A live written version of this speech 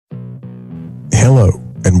Hello,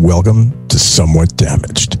 and welcome to Somewhat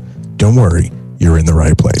Damaged. Don't worry, you're in the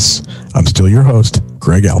right place. I'm still your host,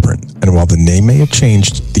 Greg Alpern, and while the name may have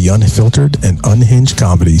changed, the unfiltered and unhinged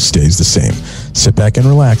comedy stays the same. Sit back and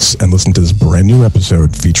relax and listen to this brand new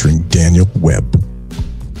episode featuring Daniel Webb.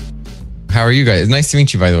 How are you guys? Nice to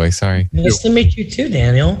meet you, by the way. Sorry. Nice to meet you too,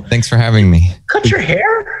 Daniel. Thanks for having me. Cut your hair?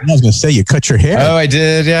 I was going to say, you cut your hair. Oh, I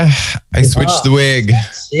did, yeah. I switched the wig.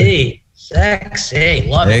 Sexy.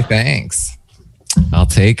 Love Hey, it. thanks. I'll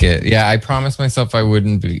take it. Yeah, I promised myself I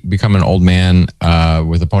wouldn't become an old man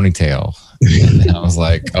with a ponytail. And I was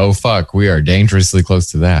like, oh, fuck, we are dangerously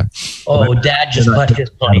close to that. Oh, Dad just put his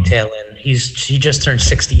ponytail in. He just turned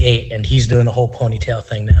 68, and he's doing the whole ponytail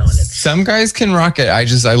thing now. And it's Some guys can rock it. I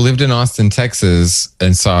lived in Austin, Texas,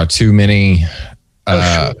 and saw too many,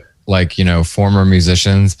 former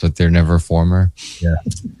musicians, but they're never former. Yeah.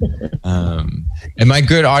 Am I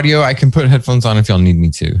good audio? I can put headphones on if y'all need me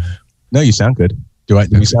to. No, you sound good. Do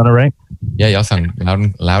we sound all right? Yeah, y'all sound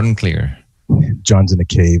loud and clear. John's in a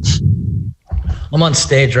cave. I'm on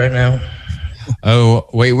stage right now. Oh,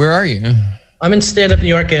 wait, where are you? I'm in stand-up New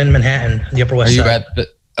York in Manhattan, the Upper West Are you Side. at the?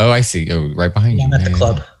 Oh, I see. Oh, right behind you. I'm at the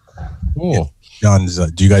club. Cool. John's.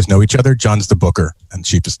 Do you guys know each other? John's the booker and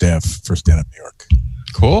chief of staff for Stand Up New York.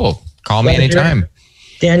 Cool. Call me anytime.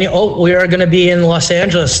 Daniel, we are going to be in Los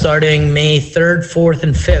Angeles starting May 3rd, 4th,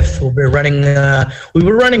 and 5th. We'll be running. We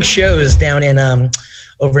were running shows down in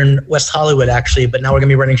over in West Hollywood actually, but now we're going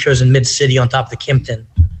to be running shows in Mid City on top of the Kimpton.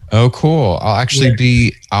 Oh, cool.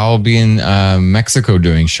 I'll be in Mexico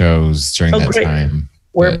doing shows during that great. time.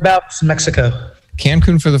 Whereabouts in Mexico?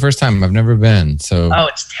 Cancun for the first time. I've never been. So Oh,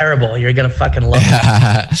 it's terrible. You're going to fucking love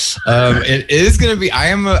it. it is going to be, I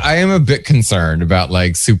am a bit concerned about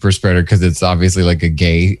like super spreader because it's obviously like a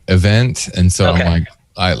gay event. And so Okay. I'm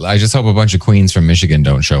like, I just hope a bunch of queens from Michigan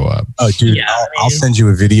don't show up. Oh, dude, Yeah, I'll send you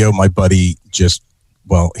a video. My buddy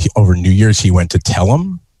over New Year's, he went to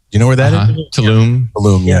Telum. Do you know where that is? Tulum.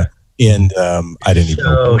 Tulum, yeah. And I didn't even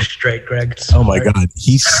know. So straight, Greg. Oh my God.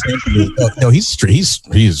 He sent me, no, he's straight. He's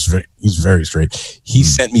very straight. He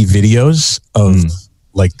sent me videos of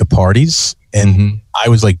like the parties. And I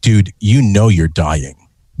was like, dude, you're dying.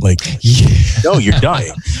 Like, you're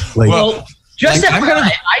dying. Like, Well, just like,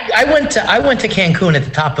 I went to Cancun at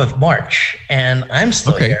the top of March, and I'm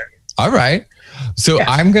still here. All right. So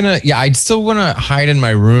Yeah. I'd still want to hide in my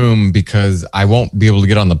room because I won't be able to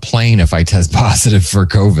get on the plane if I test positive for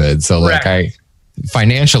COVID. So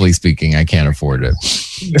financially speaking, I can't afford it.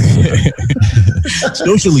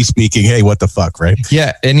 socially speaking, hey, what the fuck, right?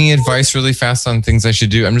 Yeah. Any advice really fast on things I should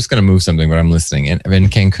do? I'm just going to move something, but I'm listening. In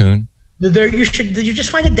Cancun? You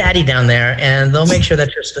just find a daddy down there, and they'll make sure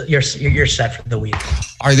that you're set for the week.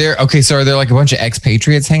 Are there like a bunch of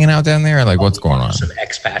expatriates hanging out down there? Or like what's going on? Some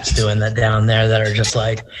expats doing that down there that are just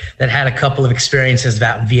like that had a couple of experiences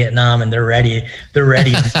about Vietnam, and they're ready.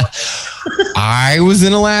 I was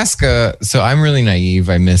in Alaska, so I'm really naive.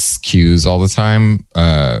 I miss cues all the time.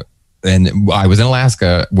 And I was in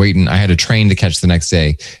Alaska waiting. I had a train to catch the next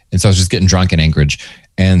day. And so I was just getting drunk in Anchorage.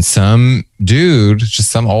 And some dude,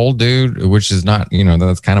 just some old dude, which is not,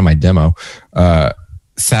 that's kind of my demo,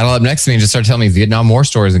 saddled up next to me and just started telling me Vietnam War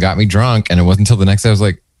stories and got me drunk. And it wasn't until the next day I was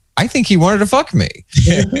like, I think he wanted to fuck me.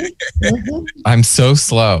 I'm so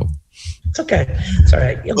slow. It's okay. It's all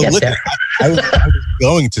right. You'll get there. I was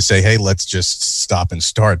going to say, hey, let's just stop and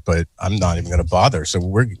start, but I'm not even going to bother. So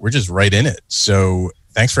we're just right in it. So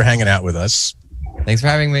thanks for hanging out with us. Thanks for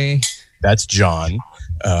having me. That's John.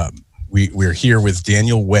 We're here with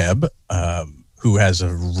Daniel Webb, who has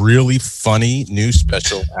a really funny new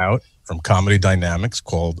special out from Comedy Dynamics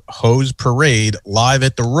called Hose Parade, live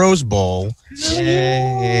at the Rose Bowl.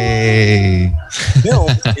 Yay.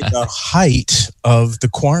 Filmed in the height of the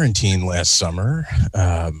quarantine last summer.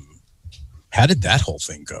 How did that whole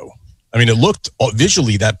thing go? I mean, it looked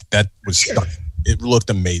visually that was stunning. It looked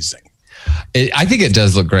amazing. I think it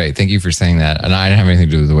does look great. Thank you for saying that. And I didn't have anything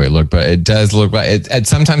to do with the way it looked, but it does look like it. And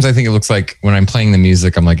sometimes I think it looks like when I'm playing the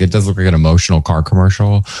music, I'm like, it does look like an emotional car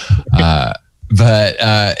commercial. But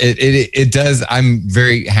it does. I'm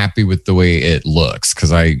very happy with the way it looks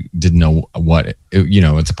because I didn't know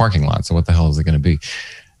it's a parking lot. So what the hell is it going to be?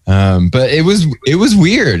 But it was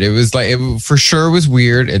weird. It was like, it for sure was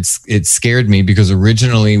weird. It scared me because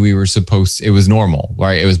originally it was normal,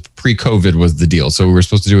 right? It was pre-COVID was the deal. So we were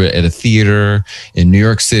supposed to do it at a theater in New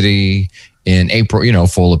York City in April,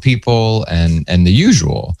 full of people and the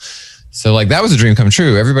usual. So like that was a dream come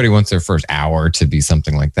true. Everybody wants their first hour to be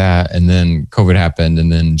something like that. And then COVID happened.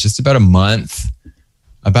 And then just about a month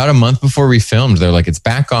before we filmed, they're like, it's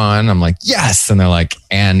back on. I'm like, yes. And they're like,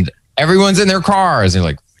 and everyone's in their cars. And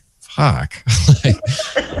they're like, fuck.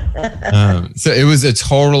 So it was a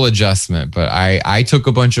total adjustment, but I took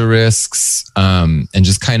a bunch of risks and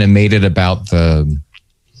just kind of made it about the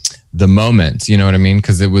moment. You know what I mean?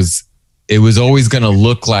 Because it was always going to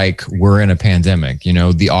look like we're in a pandemic. You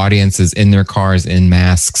know, the audience is in their cars in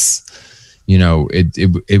masks. You know,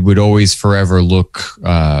 it would always forever look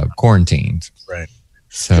quarantined. Right.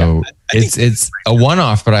 So it's a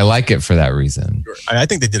one-off, but I like it for that reason. I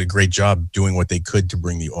think they did a great job doing what they could to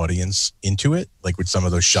bring the audience into it, like with some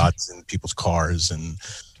of those shots in people's cars and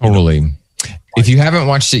totally. If you haven't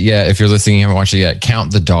watched it yet, if you're listening, you haven't watched it yet,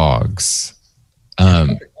 count the dogs.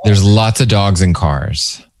 There's lots of dogs in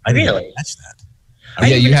cars. I didn't catch that.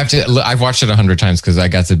 Yeah, you have to. I've watched it 100 times because I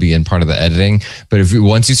got to be in part of the editing. But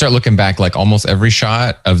once you start looking back, like almost every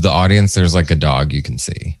shot of the audience, there's like a dog you can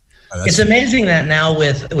see. It's amazing that now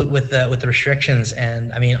with the restrictions,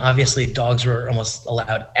 and I mean, obviously dogs were almost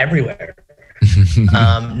allowed everywhere.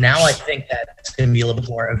 Now I think that it's going to be a little bit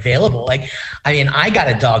more available. Like, I mean, I got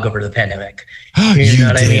a dog over the pandemic. You know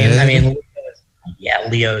what I mean? I mean, yeah,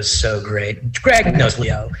 Leo's so great. Greg knows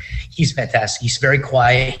Leo. He's fantastic. He's very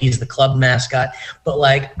quiet. He's the club mascot. But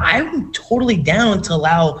like, I'm totally down to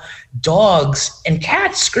allow dogs and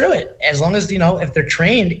cats, screw it, as long as, you know, if they're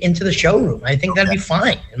trained, into the showroom. I think that'd be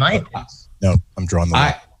fine, in my opinion. No, I'm drawing the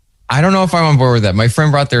line. I don't know if I'm on board with that. My friend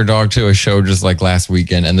brought their dog to a show just like last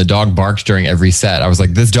weekend, and the dog barked during every set. I was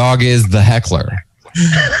like, this dog is the heckler.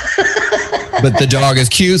 But the dog is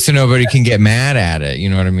cute, so nobody can get mad at it. You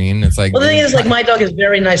know what I mean? It's like, well, the thing is, like, my dog is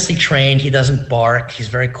very nicely trained. He doesn't bark. He's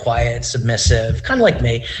very quiet, submissive, kind of like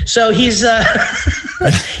me. So he's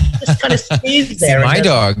just kind of stays there.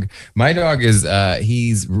 See, my dog is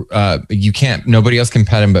he's you can't, nobody else can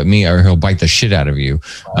pet him but me, or he'll bite the shit out of you.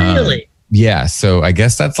 Really? Yeah, so I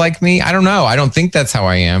guess that's like me. I don't know. I don't think that's how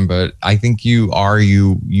I am, but I think you are.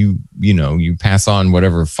 You know, you pass on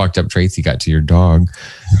whatever fucked up traits you got to your dog.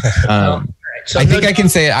 So I think I can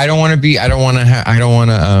say it. I don't want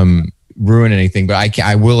to ruin anything, but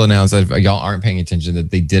I will announce that if y'all aren't paying attention,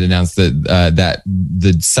 that they did announce that that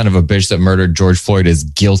the son of a bitch that murdered George Floyd is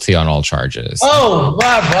guilty on all charges. Oh,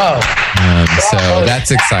 wow. So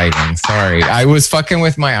that's exciting. Sorry, I was fucking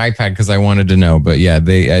with my iPad because I wanted to know, but yeah,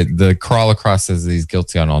 they the crawl across says he's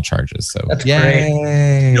guilty on all charges. So that's yay.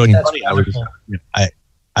 Great. You know, it's funny.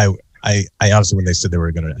 I honestly, when they said they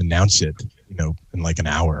were going to announce it, you know, in like an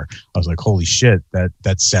hour, I was like, holy shit,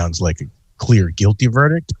 that sounds like a clear guilty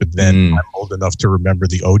verdict. But then I'm old enough to remember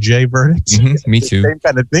the OJ verdict. Mm-hmm, me too. The same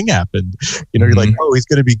kind of thing happened. You know, you're like, oh, he's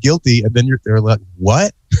going to be guilty. And then they're like,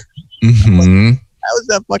 what? Mm-hmm. Like, how is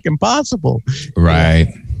that fucking possible? Right.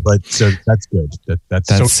 You know? But so that's good.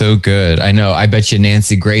 That's so good. I know. I bet you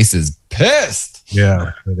Nancy Grace is pissed.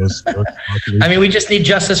 Yeah. I mean, we just need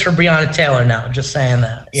justice for Breonna Taylor now. Just saying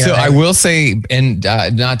that. So I will say, and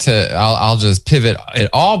I'll just pivot it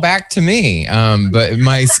all back to me. But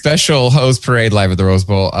my special host parade live at the Rose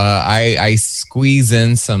Bowl, I squeeze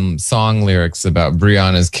in some song lyrics about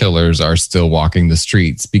Breonna's killers are still walking the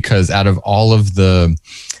streets, because out of all of the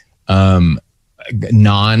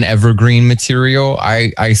non-evergreen material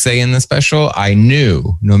I say in the special, I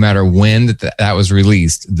knew no matter when that was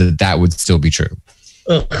released that would still be true.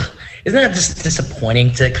 Ugh. Isn't that just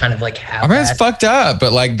disappointing to kind of like have? I mean, it's fucked up,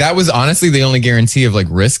 but like that was honestly the only guarantee of like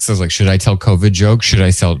risks. I was like, should I tell COVID jokes? Should I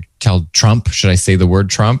tell Trump? Should I say the word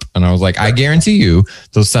Trump? And I was like, I guarantee you,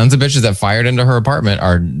 those sons of bitches that fired into her apartment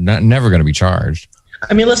are never going to be charged.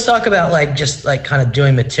 I mean, let's talk about like just like kind of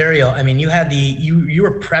doing material. I mean, you had you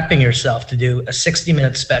were prepping yourself to do a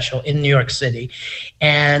 60-minute special in New York City,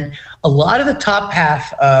 and a lot of the top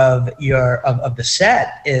half of the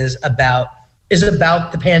set is about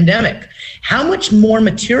the pandemic. How much more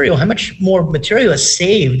material is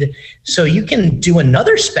saved so you can do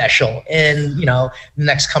another special in, you know, the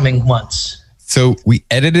next coming months? So we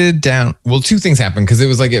edited down. Well, two things happened, because it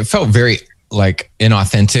was like, it felt very like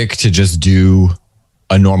inauthentic to just do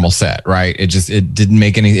a normal set, right? It didn't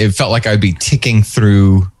make any, it felt like I'd be ticking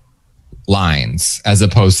through lines as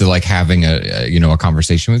opposed to like having a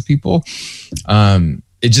conversation with people.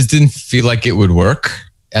 It just didn't feel like it would work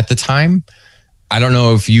at the time. I don't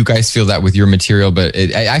know if you guys feel that with your material, but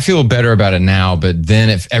I feel better about it now. But then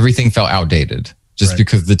if everything felt outdated, just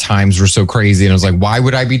because the times were so crazy, and I was like, why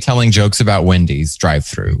would I be telling jokes about Wendy's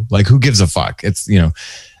drive-through? Like, who gives a fuck? It's, you know,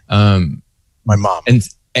 my mom.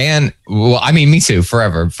 And well, I mean, me too,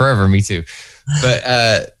 forever, me too.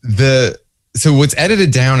 But so what's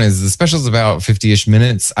edited down is the special's about 50-ish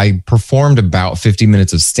minutes. I performed about 50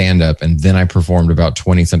 minutes of stand-up, and then I performed about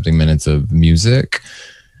 20-something minutes of music.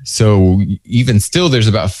 So even still, there's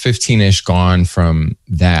about 15-ish gone from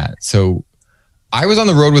that. So I was on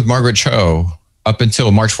the road with Margaret Cho up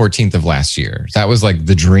until March 14th of last year. That was like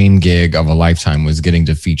the dream gig of a lifetime, was getting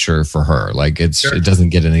to feature for her. Like it doesn't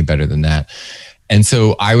get any better than that. And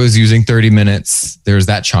so I was using 30 minutes. There's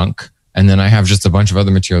that chunk. And then I have just a bunch of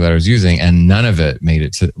other material that I was using, and none of it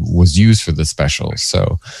was used for the special.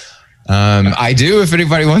 So I do, if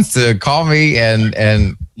anybody wants to call me and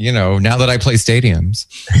now that I play stadiums.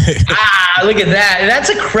 Look at that. That's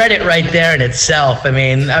a credit right there in itself. I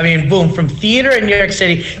mean, boom, from theater in New York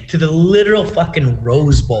City to the literal fucking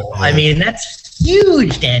Rose Bowl. I mean, that's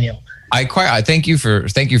huge, Daniel. I thank you for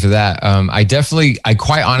that. I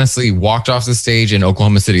quite honestly walked off the stage in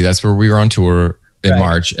Oklahoma City. That's where we were on tour in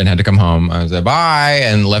March and had to come home. I was like, bye,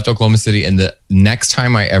 and left Oklahoma City. And the next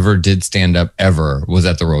time I ever did stand up ever was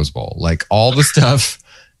at the Rose Bowl. Like all the stuff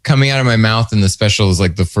coming out of my mouth in the special is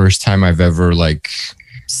like the first time I've ever like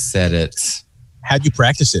said it. How'd you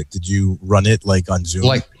practice it? Did you run it like on Zoom?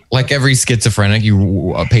 Like every schizophrenic,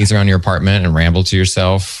 you pace around your apartment and ramble to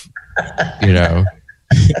yourself, At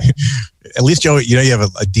least, Joe, you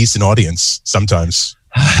have a decent audience sometimes.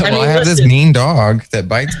 I have this mean dog that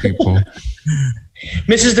bites people.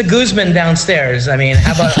 Mrs. de Guzman downstairs. I mean,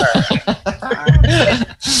 how about her?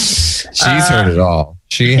 She's heard it all.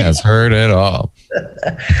 She has heard it all.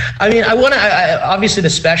 I mean, obviously the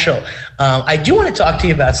special. I do want to talk to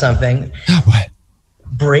you about something. What?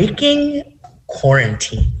 Breaking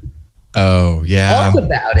quarantine. Oh, yeah. Talk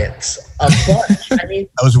about it a bunch. I mean,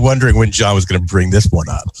 I was wondering when John was going to bring this one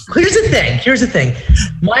up. Here's the thing.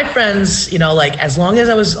 My friends, as long as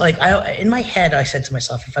I was in my head, I said to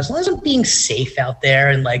myself, as long as I'm being safe out there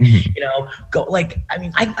and I'd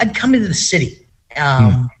come into the city,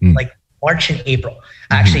 like March and April,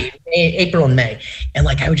 actually April and May. And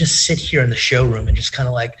I would just sit here in the showroom and just kind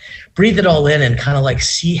of breathe it all in and kind of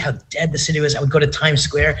see how dead the city was. I would go to Times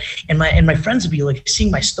Square and my friends would be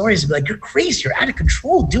seeing my stories and be like, you're crazy. You're out of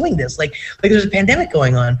control doing this. Like there's a pandemic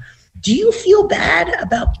going on. Do you feel bad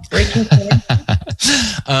about breaking quarantine?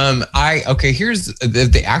 Here's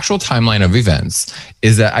the actual timeline of events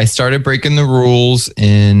is that I started breaking the rules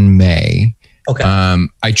in May. Okay.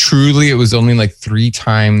 It was only 3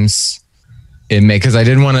 times in May because I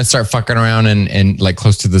didn't want to start fucking around and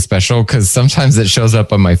close to the special because sometimes it shows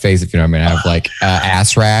up on my face, if you know what I mean. I have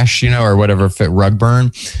ass rash, or whatever, rug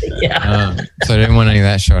burn. Yeah. So I didn't want any of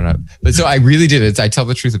that showing up. But so I really did it. I tell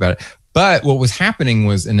the truth about it. But what was happening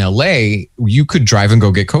was in LA, you could drive and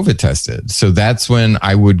go get COVID tested. So that's when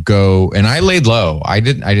I would go, and I laid low. I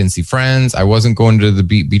didn't see friends. I wasn't going to the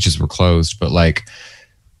beaches were closed, but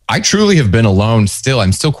I truly have been alone still.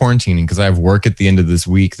 I'm still quarantining because I have work at the end of this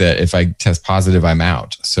week that if I test positive, I'm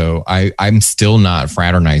out. So I'm still not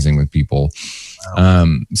fraternizing with people.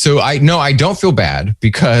 Wow. So I don't feel bad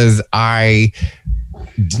because I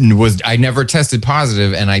never tested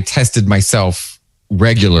positive and I tested myself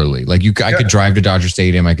regularly. I could drive to Dodger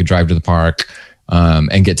Stadium. I could drive to the park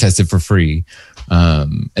and get tested for free.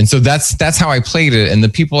 And so that's how I played it. And the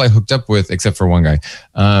people I hooked up with, except for one guy,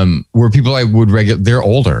 were people I would they're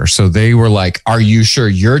older. So they were like, are you sure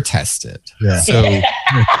you're tested? Yeah. So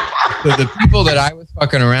the people that I was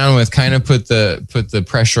fucking around with kind of put the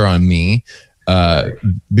pressure on me.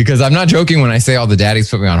 Because I'm not joking when I say all the daddies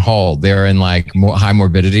put me on hold. They're in high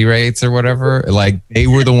morbidity rates or whatever. They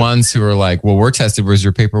were the ones who were like, well, we're tested. Where's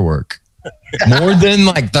your paperwork? More than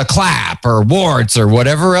the clap or warts or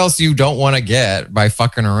whatever else you don't want to get by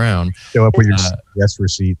fucking around. Show up with your CVS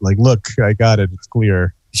receipt. Look, I got it. It's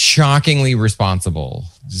clear. Shockingly responsible.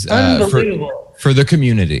 Unbelievable. For the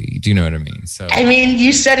community. Do you know what I mean? So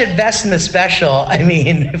you said it best in the special.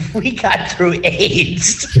 If we got through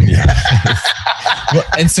AIDS. Yeah. Well,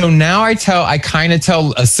 and so now I kind of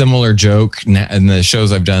tell a similar joke in the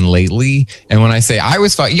shows I've done lately. And when I say I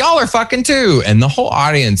was fucking, y'all are fucking too. And the whole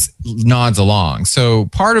audience nods along. So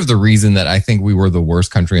part of the reason that I think we were the worst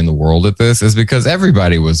country in the world at this is because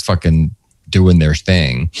everybody was fucking doing their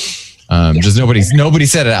thing. Just nobody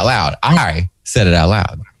said it out loud. I said it out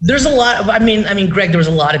loud. There's a lot of, Greg, there was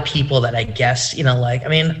a lot of people that I guess,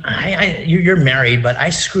 you're married, but I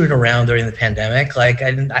screwed around during the pandemic.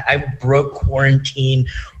 I broke quarantine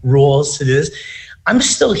rules to do this. I'm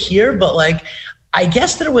still here, but I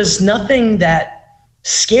guess there was nothing that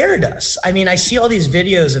scared us. I see all these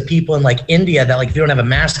videos of people in India that if you don't have a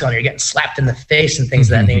mask on, you're getting slapped in the face and things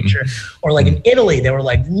of that nature. Or in Italy, they were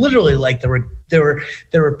literally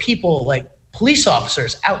there were people police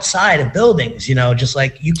officers outside of buildings, just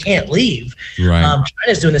you can't leave. Right.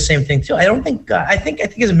 China's doing the same thing too. I think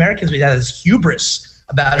as Americans, we have this hubris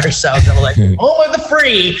about ourselves that we're home of the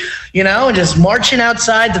free, and just marching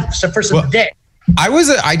outside for some day.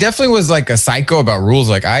 I definitely was like a psycho about rules.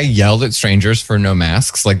 Like I yelled at strangers for no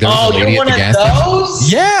masks. Like there was a lady at the gas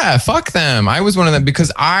station. Yeah, fuck them. I was one of them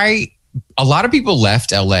because a lot of people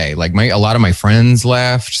left LA. Like a lot of my friends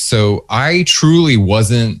left. So I truly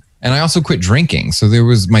wasn't, and I also quit drinking. So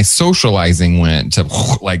my socializing went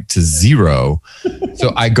to zero.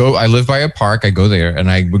 So I live by a park. I go there and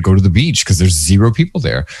I would go to the beach because there's zero people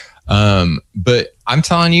there. But I'm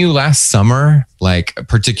telling you, last summer, like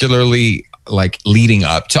particularly like leading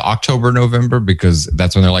up to October, November, because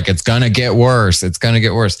that's when they're like, it's going to get worse. It's going to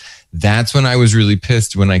get worse. That's when I was really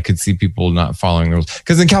pissed when I could see people not following the rules.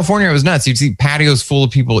 Because in California, it was nuts. You'd see patios full of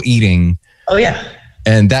people eating. Oh, yeah.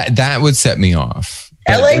 And that would set me off.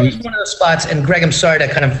 LA was one of those spots, and Greg, I'm sorry to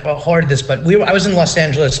kind of hoard this, but I was in Los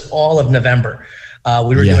Angeles all of November.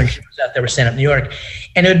 We were doing shows out there with Stand Up New York.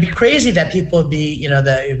 And it would be crazy that people would be,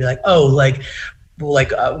 that it'd be like,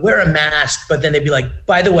 wear a mask. But then they'd be like,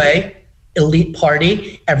 by the way, elite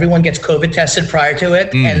party, everyone gets COVID tested prior to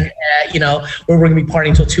it. And, we're going to be partying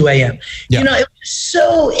until 2 a.m. Yeah. It was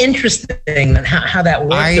so interesting how that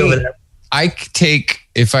worked over there.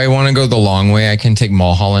 If I want to go the long way, I can take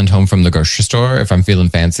Mulholland home from the grocery store if I'm feeling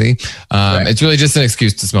fancy. Right. It's really just an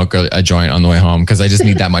excuse to smoke a joint on the way home because I just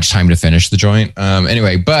need that much time to finish the joint.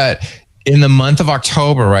 Anyway, but in the month of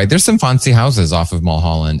October, right, there's some fancy houses off of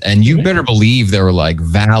Mulholland, and you better believe there were like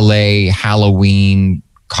valet Halloween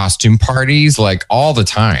costume parties like all the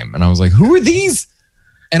time. And I was like, who are these?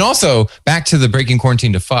 And also back to the breaking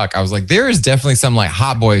quarantine to fuck, I was like, there is definitely some like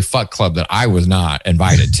hot boy fuck club that I was not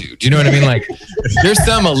invited to. Do you know what I mean? Like there's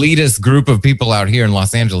some elitist group of people out here in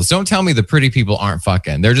Los Angeles. Don't tell me the pretty people aren't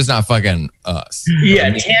fucking. They're just not fucking us. Yeah.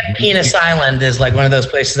 Tan Penis Island is like one of those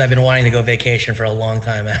places I've been wanting to go vacation for a long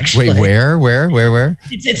time, actually. Wait, where?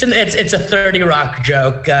 It's a 30 Rock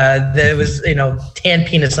joke. There was, Tan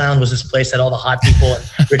Penis Island was this place that all the hot people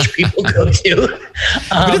and rich people go to.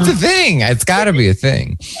 But it's a thing. It's gotta be a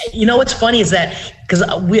thing. What's funny is that because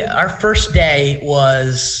our first day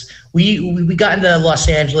was we got into Los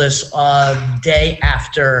Angeles day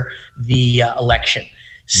after the election.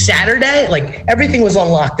 Saturday, like everything was on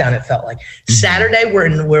lockdown. It felt like Saturday we're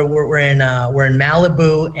in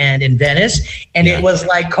Malibu and in Venice, and it was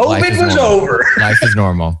like COVID was over. Life is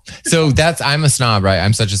normal. So I'm a snob, right?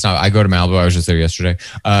 I'm such a snob. I go to Malibu. I was just there yesterday.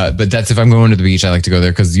 But that's if I'm going to the beach. I like to go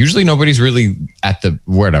there because usually nobody's really at the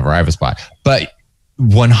whatever. I have a spot, but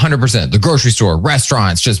 100% the grocery store,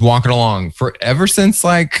 restaurants, just walking along ever since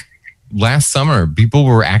like last summer, people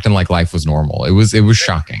were acting like life was normal. It was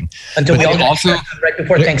shocking. Until we all got right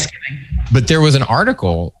before Thanksgiving. But there was an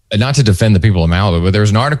article, not to defend the people of Malibu, but there was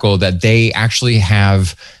an article that they actually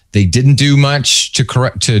they didn't do much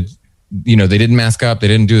they didn't mask up. They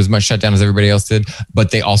didn't do as much shutdown as everybody else did,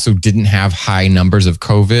 but they also didn't have high numbers of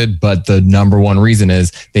COVID. But the number one reason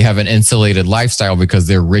is they have an insulated lifestyle because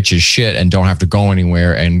they're rich as shit and don't have to go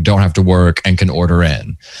anywhere and don't have to work and can order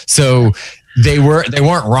in. So they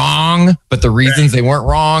weren't wrong, but the reasons they weren't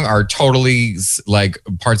wrong are totally like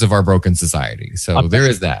parts of our broken society. So there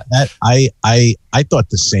is that. I thought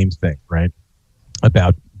the same thing, right?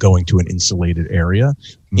 About going to an insulated area.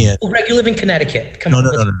 And Greg, you live in Connecticut. No.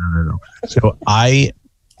 So I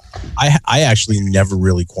actually never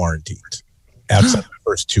really quarantined outside the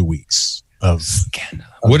first 2 weeks of.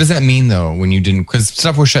 What does that mean though? When you didn't, because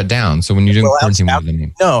stuff was shut down. So when you didn't quarantine, what does that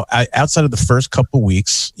mean? No, outside of the first couple of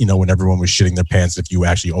weeks, when everyone was shitting their pants, if you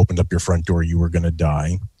actually opened up your front door, you were going to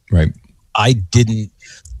die. Right. I didn't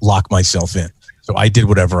lock myself in. So I did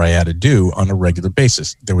whatever I had to do on a regular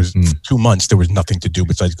basis. There was 2 months, there was nothing to do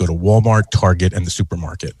besides go to Walmart, Target, and the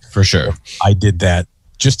supermarket. For sure. So I did that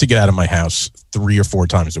just to get out of my house 3 or 4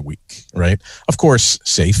 times a week, right? Of course,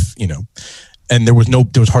 safe, And there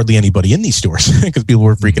was hardly anybody in these stores because people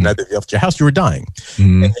were freaking out that if you left your house, you were dying.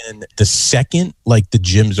 And then the second the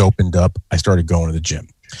gyms opened up, I started going to the gym.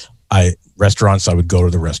 Restaurants, I would go to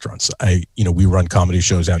the restaurants. We run comedy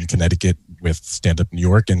shows out in Connecticut with Stand Up New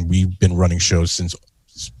York, and we've been running shows since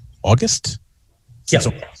August. Yeah.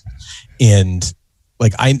 And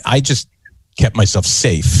I just kept myself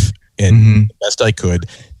safe and the best I could,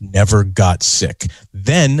 never got sick.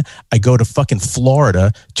 Then I go to fucking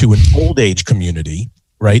Florida to an old age community,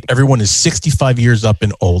 right? Everyone is 65 years up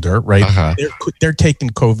and older, right? Uh-huh. They're taking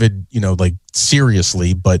COVID,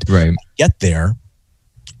 seriously, but I get there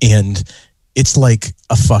and it's like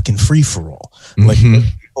a fucking free-for-all. Like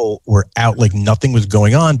people were out like nothing was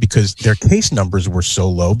going on because their case numbers were so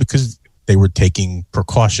low because they were taking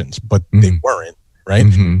precautions, but they weren't,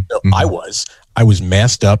 right? So I was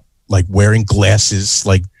masked up, like wearing glasses,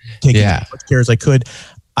 like taking as much care as I could.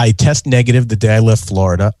 I test negative the day I left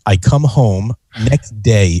Florida. I come home, next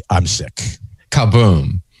day I'm sick.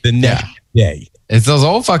 Kaboom. The next day. It's those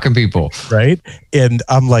old fucking people. Right? And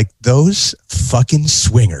I'm like, those fucking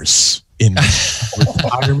swingers in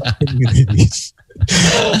retirement communities.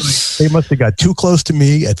 They must have got too close to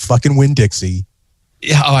me at fucking Winn-Dixie.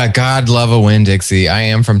 Yeah, oh, God, love a Winn-Dixie. I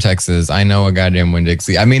am from Texas. I know a goddamn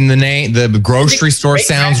Winn-Dixie. I mean, the grocery store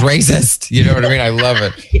sounds racist. You know what I mean? I love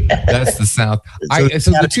it. Yeah. That's the South.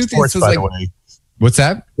 So the two things was like, what's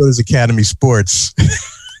that? So does Academy Sports.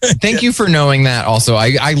 Thank you for knowing that. Also,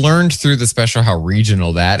 I learned through the special how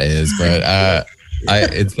regional that is, but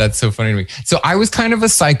that's so funny to me. So I was kind of a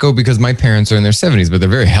psycho because my parents are in their 70s, but they're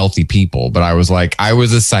very healthy people. But I was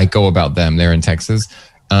a psycho about them. They're in Texas.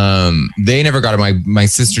 They never got it. My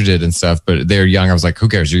sister did and stuff, but they're young. I was like, who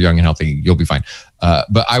cares? You're young and healthy. You'll be fine.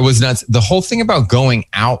 But I was nuts. The whole thing about going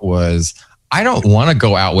out was I don't want to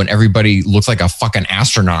go out when everybody looks like a fucking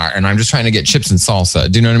astronaut and I'm just trying to get chips and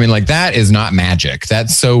salsa. Do you know what I mean? Like, that is not magic.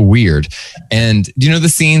 That's so weird. And do you know the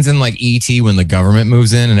scenes in like E.T. when the government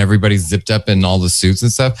moves in and everybody's zipped up in all the suits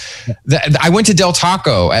and stuff? I went to Del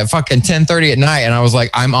Taco at fucking 10:30 at night and I was like,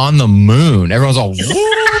 I'm on the moon. Everyone's all,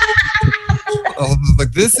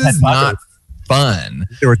 like, this is not fun.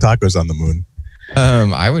 There were tacos on the moon.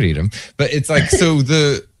 I would eat them. But it's like,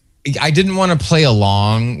 I didn't want to play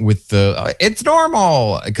along with it's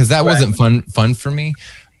normal, because that wasn't fun for me.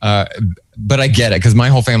 But I get it, because my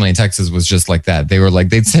whole family in Texas was just like that. They were like,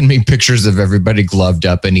 they'd send me pictures of everybody gloved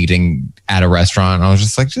up and eating at a restaurant. I was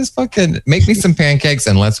just like, just fucking make me some pancakes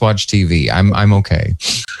and let's watch TV. I'm okay.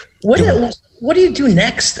 What do you do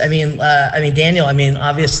next? I mean, Daniel. I mean,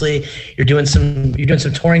 obviously, you're doing some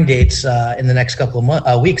touring dates in the next couple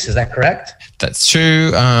of weeks. Is that correct? That's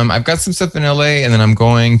true. I've got some stuff in LA, and then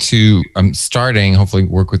I'm starting, hopefully,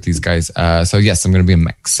 work with these guys. So yes, I'm going to be in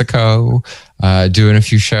Mexico, doing a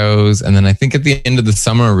few shows, and then I think at the end of the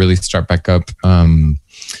summer, I'll really start back up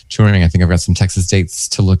touring. I think I've got some Texas dates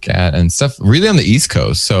to look at and stuff, really on the East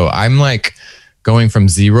Coast. So I'm like going from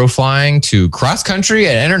zero flying to cross country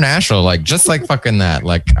and international, like just like fucking that.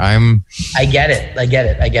 Like I get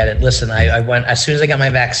it. Listen, I went as soon as I got my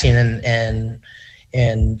vaccine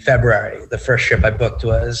in February. The first trip I booked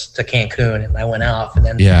was to Cancun, and I went off, and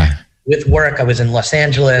then with work I was in Los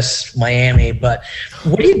Angeles, Miami. But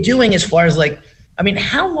what are you doing as far as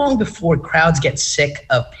how long before crowds get sick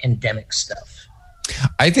of pandemic stuff?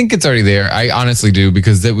 I think it's already there. I honestly do,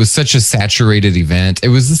 because it was such a saturated event. It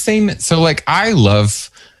was the same. So I love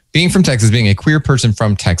being from Texas, being a queer person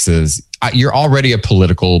from Texas. You're already a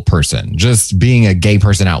political person, just being a gay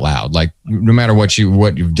person out loud. Like, no matter what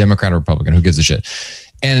you're Democrat or Republican, who gives a shit?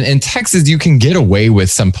 And in Texas, you can get away with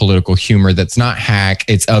some political humor that's not hack.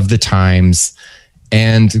 It's of the times.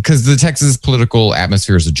 And because the Texas political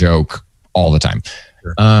atmosphere is a joke all the time.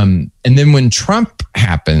 Sure. And then when Trump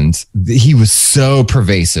happened, he was so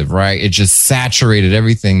pervasive, right? It just saturated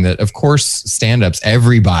everything that, of course, stand-ups,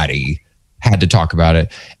 everybody had to talk about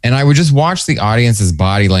it. And I would just watch the audience's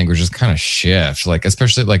body language just kind of shift, like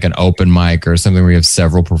especially like an open mic or something where you have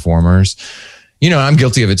several performers. You know, I'm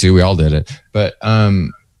guilty of it too. We all did it. But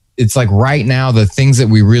it's like right now, the things that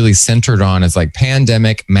we really centered on is like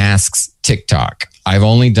pandemic, masks, TikTok. I've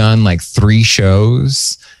only done like 3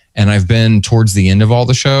 shows. And I've been towards the end of all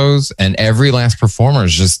the shows, and every last performer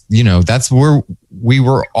is just, that's where we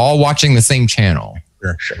were all watching the same channel,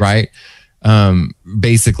 sure. Right?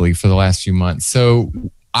 Basically for the last few months. So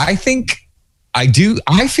I think I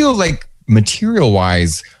feel like material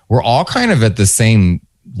wise, we're all kind of at the same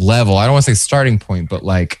level. I don't want to say starting point, but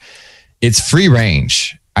like it's free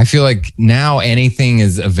range. I feel like now anything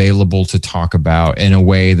is available to talk about in a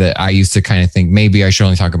way that I used to kind of think maybe I should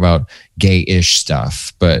only talk about gay-ish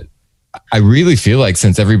stuff. But I really feel like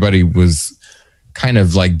since everybody was kind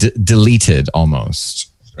of like deleted almost,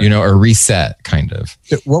 or reset kind of.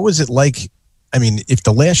 What was it like? I mean, if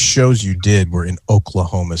the last shows you did were in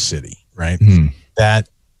Oklahoma City, right? Mm-hmm.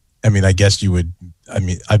 I guess you would.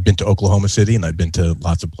 I've been to Oklahoma City and I've been to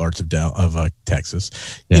lots of parts of Texas,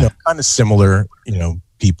 kind of similar,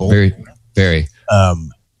 people. Very, very. How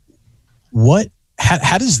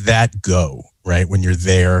does that go, right? When you're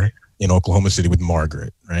there in Oklahoma City with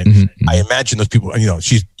Margaret, right? Mm-hmm. I imagine those people, you're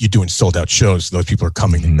doing sold out shows. So those people are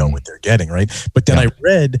coming to know what they're getting, right? But then I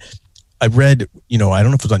read, I don't know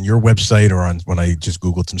if it was on your website or when I just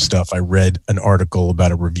Googled some stuff, I read an article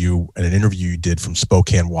about a review and an interview you did from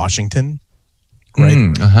Spokane, Washington,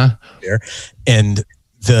 right? There. And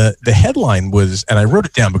the headline was, and I wrote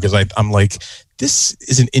it down because I'm like, this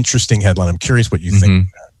is an interesting headline. I'm curious what you think.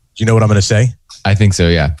 Do you know what I'm going to say? I think so,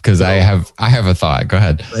 yeah. Because I have a thought. Go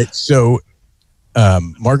ahead. Right. So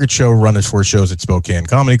Margaret Cho run 4 shows at Spokane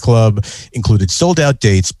Comedy Club, included sold out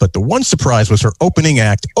dates, but the one surprise was her opening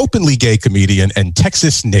act, openly gay comedian and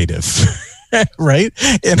Texas native. Right?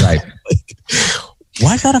 And Right. like,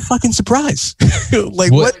 why is that a fucking surprise?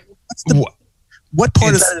 Like what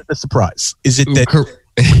part of that is the surprise? Is it that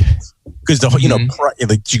because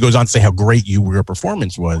like she goes on to say how great your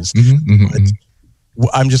performance was.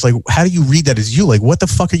 I'm just like, how do you read that as you? Like, what the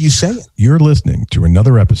fuck are you saying? You're listening to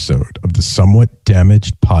another episode of the Somewhat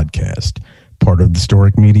Damaged Podcast, part of the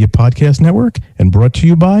Storic Media Podcast Network, and brought to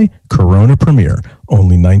you by Corona Premier.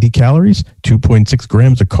 Only 90 calories, 2.6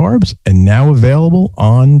 grams of carbs, and now available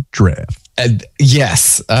on draft.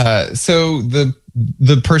 Yes. So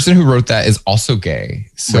the person who wrote that is also gay.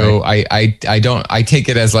 So right. I take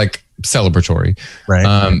it as like celebratory.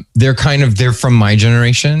 Right. They're from my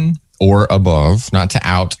generation or above, not to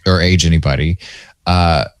out or age anybody,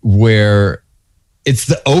 where it's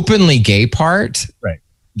the openly gay part right.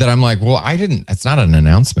 that I'm like, well, it's not an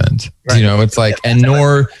announcement, right. It's like, and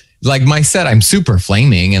nor like my set, I'm super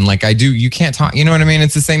flaming and like you can't talk, you know what I mean?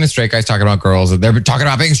 It's the same as straight guys talking about girls. They're talking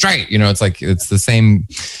about being straight, it's like, it's the same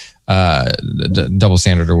double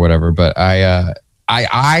standard or whatever. But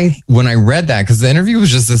I when I read that, because the interview was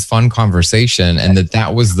just this fun conversation and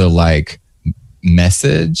that was the like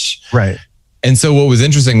message. Right. And so what was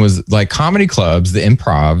interesting was like comedy clubs, the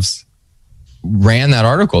improvs ran that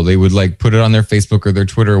article. They would like put it on their Facebook or their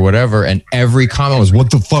Twitter or whatever. And every comment was, what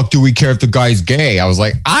the fuck do we care if the guy's gay? I was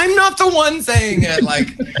like, I'm not the one saying it.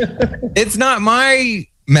 Like, it's not my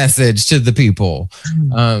message to the people.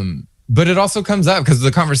 But it also comes up because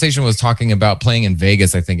the conversation was talking about playing in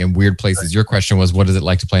Vegas, I think, in weird places. Your question was, what is it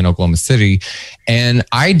like to play in Oklahoma City? And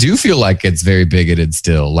I do feel like it's very bigoted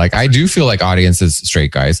still. Like, I do feel like audiences,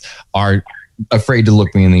 straight guys, are afraid to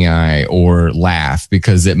look me in the eye or laugh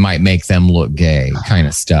because it might make them look gay kind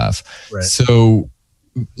of stuff. Right. So,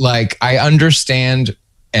 like, I understand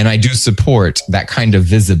and I do support that kind of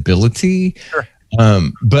visibility. Sure.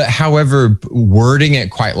 But however, wording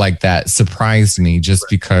it quite like that surprised me just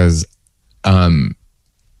because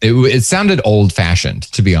it sounded old fashioned,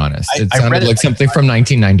 to be honest. It sounded like something from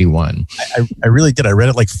 1991. I really did. I read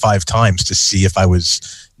it like 5 times to see if I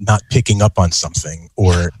was not picking up on something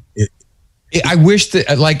or I wish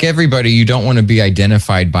that, like everybody, you don't want to be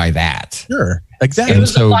identified by that. Sure, exactly. It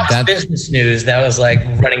was the Fox Business News that was like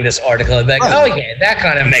running this article. Like, right. Oh yeah, that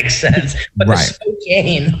kind of makes sense. But right. The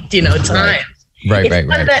Spokane, times. Right.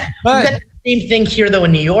 But the same thing here though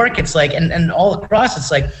in New York. It's like, and all across,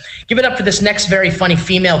 it's like, give it up for this next very funny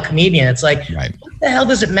female comedian. It's like, right. What the hell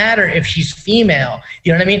does it matter if she's female?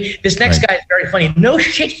 You know what I mean? This next guy is very funny. No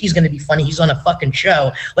shit, he's going to be funny. He's on a fucking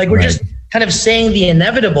show. Like we're just kind of saying the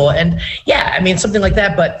inevitable. And yeah, I mean, something like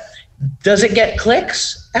that. But does it get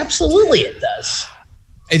clicks? Absolutely, it does.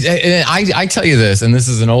 I tell you this, and this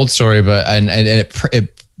is an old story, but and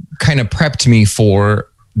it kind of prepped me for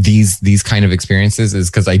these kind of experiences is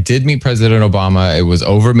because I did meet President Obama. It was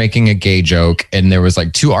over making a gay joke, and there was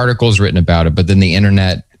like 2 articles written about it, but then the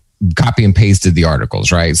internet copy and pasted the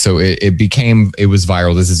articles, right? So it was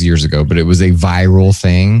viral. This is years ago, but it was a viral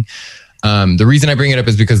thing. The reason I bring it up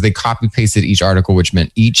is because they copy pasted each article, which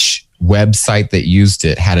meant each website that used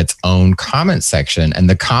it had its own comment section, and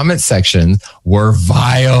the comment sections were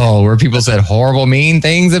vile, where people said horrible, mean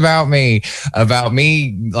things about me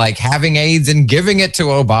like having AIDS and giving it to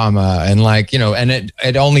Obama, and like, and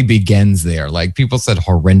it only begins there. Like people said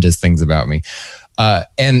horrendous things about me,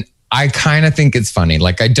 and I kind of think it's funny.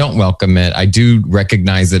 Like I don't welcome it. I do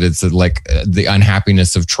recognize that it's like the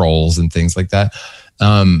unhappiness of trolls and things like that.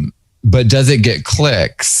 But does it get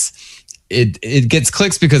clicks? It gets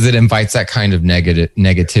clicks because it invites that kind of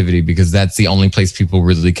negativity, because that's the only place people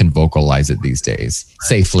really can vocalize it these days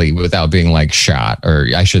safely without being like shot, or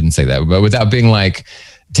I shouldn't say that, but without being like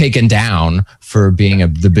taken down for being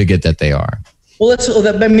the bigot that they are. Well,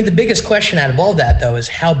 the biggest question out of all that though is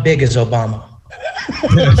how big is Obama?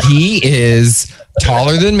 He is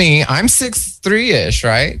taller than me. I'm 6'3"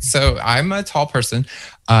 right? So I'm a tall person.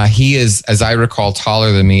 He is, as I recall,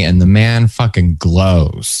 taller than me, and the man fucking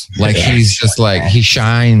glows. Like he's just like, he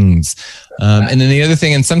shines. And then the other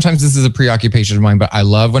thing, and sometimes this is a preoccupation of mine, but I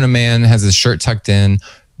love when a man has his shirt tucked in,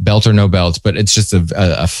 belt or no belt, but it's just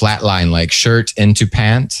a flat line, like shirt into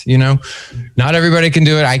pant, Not everybody can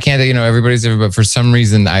do it. I can't, everybody's different, but for some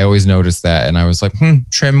reason I always noticed that. And I was like,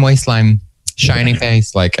 trim waistline, shiny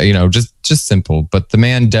face, like, just simple. But the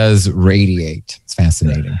man does radiate. It's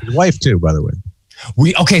fascinating. His wife too, by the way.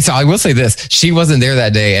 So I will say this. She wasn't there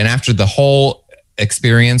that day. And after the whole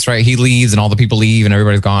experience, right? He leaves and all the people leave and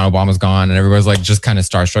everybody's gone. Obama's gone and everybody's like just kind of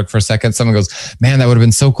starstruck for a second. Someone goes, man, that would have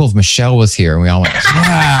been so cool if Michelle was here. And we all went,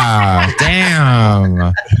 yeah,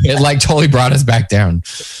 damn. It like totally brought us back down.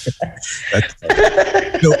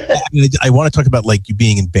 I want to talk about like you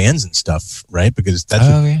being in bands and stuff, right? Because that's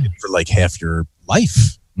what you did for like half your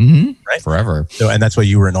life, right? Forever. So, and that's why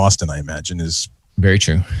you were in Austin, I imagine, is very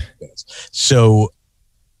true. So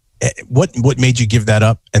what made you give that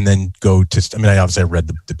up and then go to, I mean, I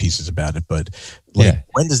read the pieces about it, but like,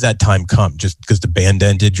 when does that time come? Just because the band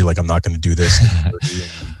ended, you're like, I'm not going to do this. I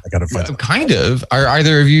got to find kind of. Are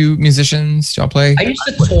either of you musicians? Do y'all play? I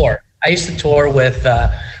used to tour with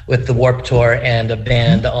the Warped Tour and a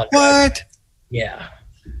band on. What? Yeah.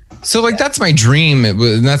 So like that's my dream.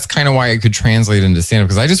 And that's kind of why I could translate into stand up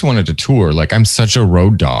because I just wanted to tour. Like I'm such a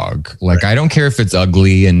road dog. Like I don't care if it's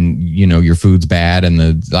ugly and you know your food's bad and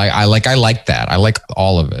I like that. I like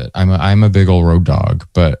all of it. I'm a big old road dog.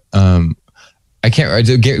 But I can't.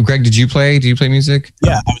 Greg, did you play? Do you play music?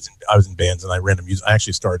 Yeah, I was in bands and I ran I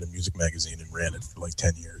actually started a music magazine and ran it for like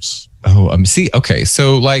 10 years. Oh, see, okay.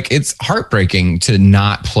 So like it's heartbreaking to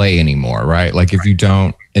not play anymore, right? Like if you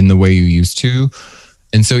don't in the way you used to.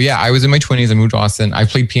 And so, yeah, I was in my 20s. I moved to Austin. I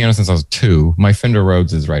played piano since I was 2. My Fender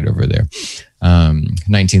Rhodes is right over there,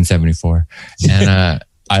 1974. And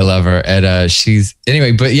I love her. And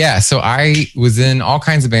anyway, but yeah, so I was in all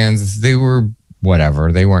kinds of bands. They were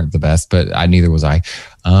whatever. They weren't the best, but neither was I.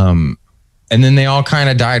 And then they all kind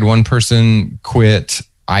of died. One person quit.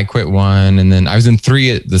 I quit one. And then I was in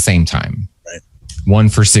 3 at the same time. Right. One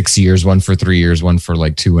for 6 years, one for 3 years, one for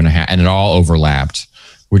like 2.5. And it all overlapped,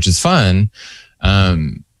 which is fun.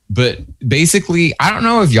 But basically, I don't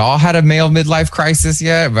know if y'all had a male midlife crisis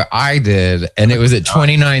yet, but I did. And it was at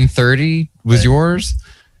 29, 30 was yours?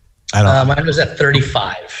 I don't know. Mine was at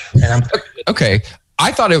 35. And I'm okay.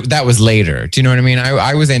 I thought that was later. Do you know what I mean?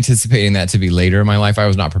 I was anticipating that to be later in my life. I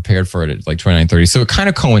was not prepared for it at like 29, 30. So it kind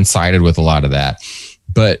of coincided with a lot of that.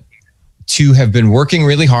 But to have been working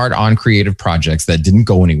really hard on creative projects that didn't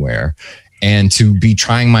go anywhere and to be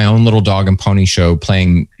trying my own little dog and pony show,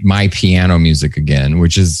 playing my piano music again,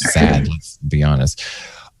 which is sad, let's be honest.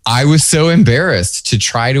 I was so embarrassed to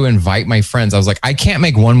try to invite my friends. I was like, I can't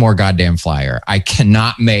make one more goddamn flyer. I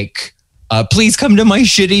cannot make, please come to my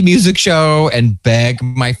shitty music show and beg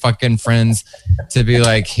my fucking friends to be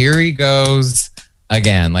like, here he goes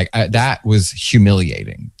again. Like that was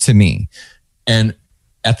humiliating to me. And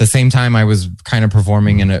at the same time, I was kind of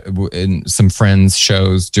performing in some friends'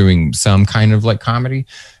 shows, doing some kind of like comedy,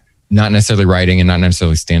 not necessarily writing and not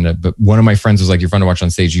necessarily stand up. But one of my friends was like, "You're fun to watch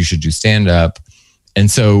on stage. You should do stand up."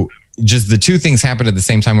 And so, just the two things happened at the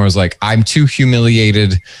same time. Where I was like, "I'm too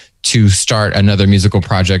humiliated to start another musical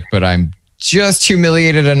project, but I'm just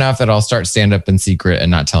humiliated enough that I'll start stand up in secret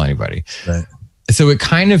and not tell anybody." Right. So it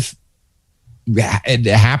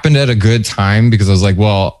happened at a good time because I was like,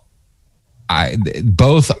 well.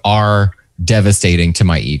 Both are devastating to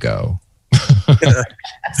my ego.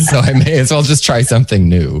 So I may as well just try something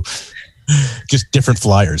new. Just different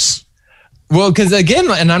flyers. Well, because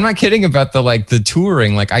again, and I'm not kidding about the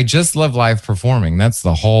touring. Like I just love live performing. That's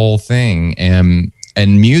the whole thing. And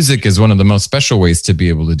music is one of the most special ways to be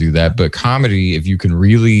able to do that. But comedy, if you can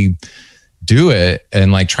really do it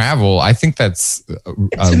and like travel, I think that's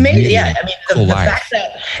it's amazing. Really I mean, the fact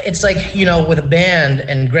that it's like, you know, with a band,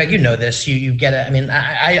 and Greg, you know this, you get it. I mean,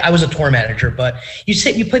 I was a tour manager, but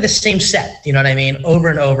you play the same set, you know what I mean, over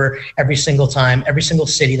and over every single time, every single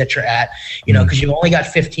city that you're at, you know, because you only got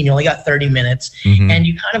 15, you only got 30 minutes, and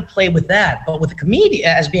you kind of play with that. But with a comedian,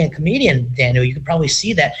 as being a comedian, Daniel, you can probably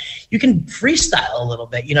see that you can freestyle a little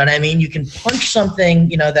bit, you know what I mean? You can punch something,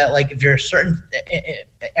 you know, that like if you're a certain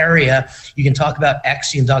area, you can talk about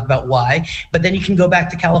X, you can talk about Y, but then you can go back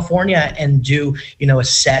to California and do, you know, a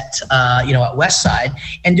set, you know, at West Side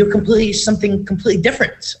and do something completely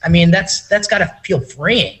different. I mean, that's got to feel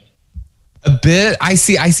freeing. A bit. I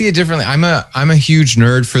see it differently. I'm a huge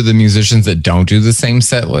nerd for the musicians that don't do the same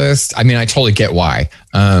set list. I mean, I totally get why.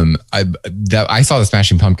 I saw the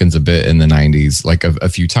Smashing Pumpkins a bit in the 90s, like a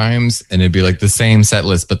few times, and it'd be like the same set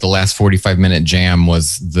list, but the last 45-minute jam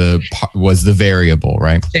was the variable,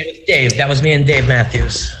 right? Dave, that was me and Dave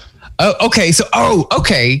Matthews. Oh, okay. So,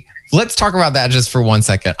 okay. Let's talk about that just for 1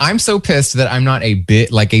 second. I'm so pissed that I'm not a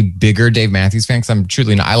bigger Dave Matthews fan, because I'm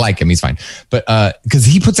truly not. I like him. He's fine. But because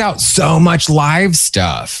he puts out so much live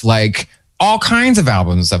stuff, like all kinds of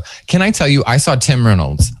albums and stuff. Can I tell you, I saw Tim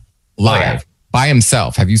Reynolds live by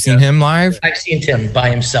himself. Have you seen him live? I've seen Tim by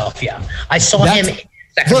himself, yeah. I saw him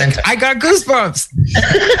Sacramento. Look, I got goosebumps.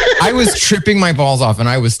 I was tripping my balls off and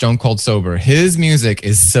I was stone cold sober. His music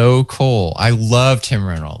is so cool. I love Tim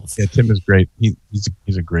Reynolds. Yeah, Tim is great. He's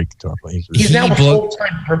a great guitar player. He's now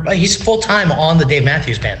full-time. He's full-time on the Dave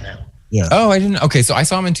Matthews Band now. Yeah. Oh, I didn't. Okay, so I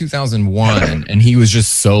saw him in 2001 and he was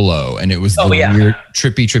just solo and it was weird,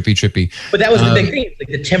 trippy. But that was the big thing. Like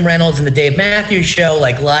the Tim Reynolds and the Dave Matthews show,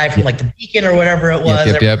 like live from like the Beacon or whatever it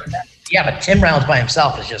was. Yep. Yeah, but Tim Reynolds by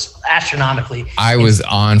himself is just astronomically. I was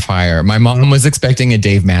on fire. My mom was expecting a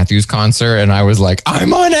Dave Matthews concert, and I was like,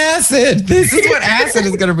 I'm on acid. This is what acid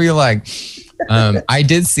is going to be like. I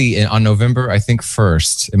did see on November, I think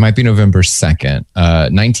 1st, it might be November 2nd,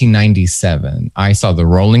 1997. I saw the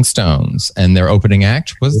Rolling Stones, and their opening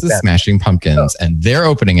act was the Smashing Pumpkins, and their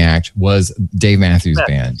opening act was Dave Matthews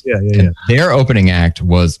Band. Yeah. Their opening act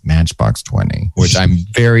was Matchbox 20, which I'm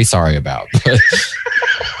very sorry about.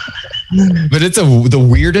 But it's the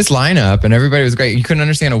weirdest lineup, and everybody was great. You couldn't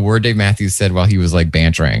understand a word Dave Matthews said while he was like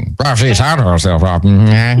bantering.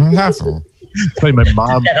 Funny, my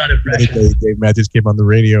mom, Dave Matthews came on the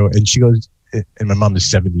radio, and she goes, and my mom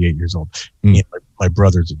is 78 years old. And my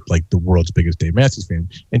brother's like the world's biggest Dave Matthews fan,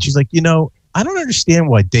 and she's like, I don't understand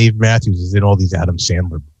why Dave Matthews is in all these Adam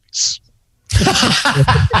Sandler movies.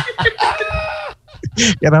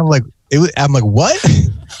 And I'm like, what?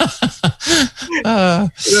 I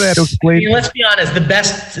mean, let's be honest.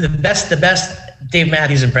 The best Dave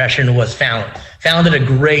Matthews impression was Fallon did a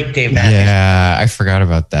great Dave Matthews. Yeah, I forgot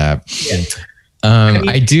about that. Yeah.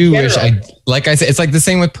 I do wish like I said, it's like the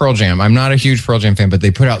same with Pearl Jam. I'm not a huge Pearl Jam fan, but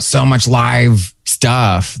they put out so much live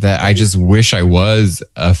stuff that I just wish I was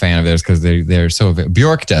a fan of theirs because they're so.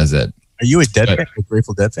 Bjork does it. Are you a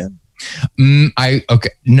Grateful Dead fan?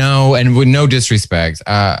 No, and with no disrespect,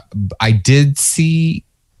 I did see.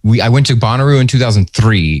 I went to Bonnaroo in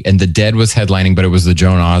 2003, and the Dead was headlining, but it was the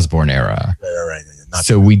Joan Osborne era. Right.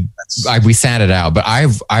 So we sat it out. But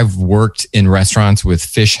I've worked in restaurants with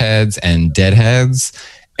fish heads and dead heads,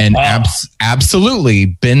 and absolutely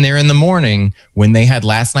been there in the morning when they had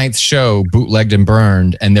last night's show bootlegged and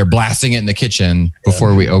burned, and they're blasting it in the kitchen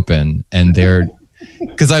before we open, and they're.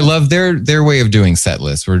 Because I love their way of doing set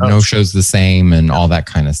lists where no show's the same and all that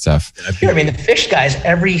kind of stuff. Sure, I mean the Fish guys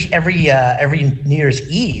every New Year's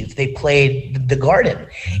Eve they played the Garden,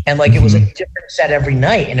 and like it was a different set every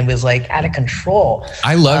night, and it was like out of control.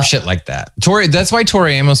 I love shit like that. That's why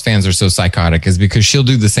Tori Amos fans are so psychotic, is because she'll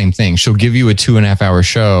do the same thing. She'll give you a 2.5 hour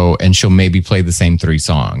show and she'll maybe play the same 3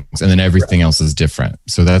 songs, and then everything else is different.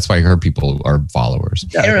 So that's why her people are followers.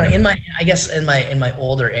 I don't know. In my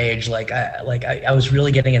older age, I was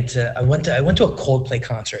really getting into. I went to a Coldplay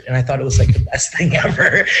concert, and I thought it was like the best thing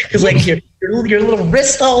ever because like your little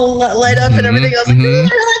wrist all light up and everything. I was like, this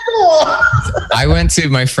is really cool. I went to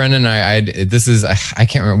my friend and I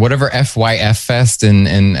can't remember, whatever FYF Fest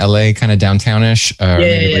in LA, kind of downtownish,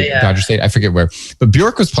 Dodger State, I forget where. But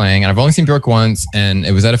Bjork was playing, and I've only seen Bjork once, and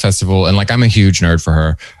it was at a festival, and like I'm a huge nerd for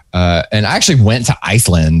her. And I actually went to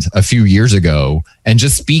Iceland a few years ago, and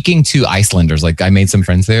just speaking to Icelanders, like I made some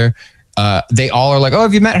friends there. They all are like, "Oh,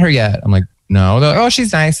 have you met her yet?" I'm like, "No." They're like, "Oh,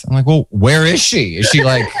 she's nice." I'm like, "Well, where is she? Is she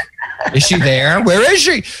like, is she there? Where is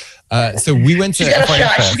she?" So we went to.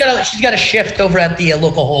 She's got a shift over at the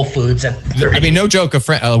local Whole Foods. I mean, no joke.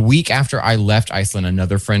 A week after I left Iceland,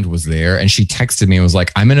 another friend was there, and she texted me and was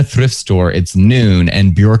like, "I'm in a thrift store. It's noon,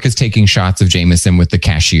 and Bjork is taking shots of Jameson with the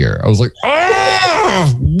cashier." I was like,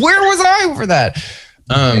 "Oh, where was I for that?"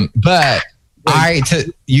 But.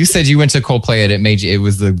 You said you went to Coldplay and it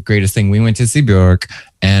was the greatest thing. We went to see Bjork,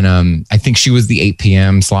 and I think she was the 8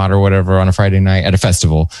 p.m. slot or whatever on a Friday night at a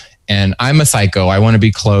festival. And I'm a psycho. I want to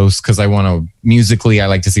be close because I want to musically. I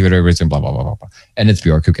like to see what everybody's doing. Blah blah blah blah blah. And it's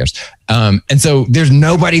Bjork. Who cares? And so there's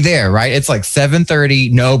nobody there, right? It's like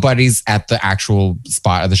 7:30. Nobody's at the actual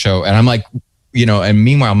spot of the show, and I'm like, And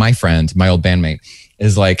meanwhile, my friend, my old bandmate,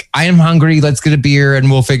 is like, I am hungry. Let's get a beer and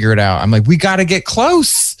we'll figure it out. I'm like, we got to get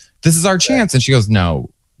close. This is our chance. And she goes, no,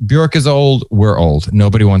 Bjork is old. We're old.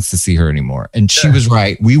 Nobody wants to see her anymore. And she was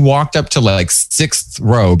right. We walked up to like 6th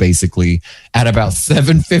row, basically at about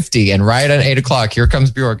 7:50. And right at 8 o'clock, here comes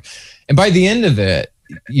Bjork. And by the end of it,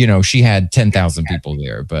 she had 10,000 people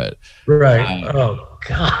there. But right. Oh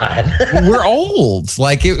God. We're old.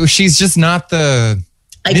 Like she's just not the.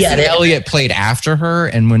 Missy Elliott played after her,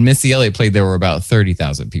 and when Missy Elliott played, there were about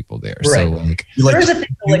 30,000 people there. Right. So there's a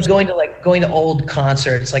thing going to old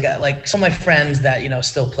concerts. Like some of my friends that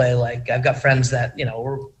still play. Like I've got friends that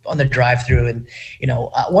were on the drive-through, and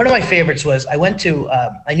one of my favorites was I went to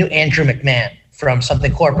I knew Andrew McMahon from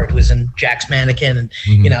Something Corporate, who was in Jack's Mannequin, and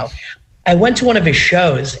I went to one of his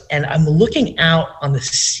shows, and I'm looking out on the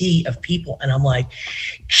sea of people, and I'm like,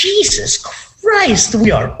 Jesus Christ. Christ,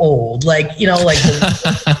 we are old. Like, like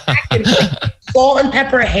salt and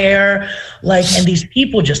pepper hair, and these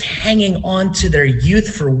people just hanging on to their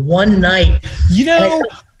youth for one night.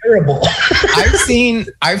 Terrible.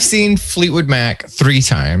 I've seen Fleetwood Mac 3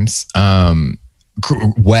 times.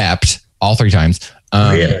 Wept all 3 times.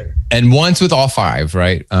 Really? And once with all 5,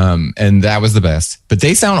 right? And that was the best. But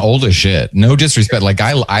they sound old as shit. No disrespect. Like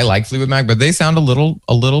I like Fleetwood Mac, but they sound a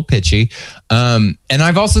little pitchy. And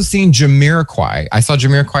I've also seen Jamiroquai. I saw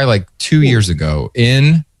Jamiroquai like 2 years ago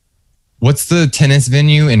in what's the tennis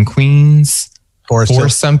venue in Queens? Forest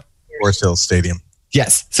Hill Stadium.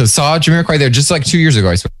 Yes. So saw Jamiroquai there just like 2 years ago,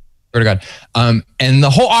 I swear to God. And the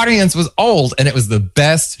whole audience was old, and it was the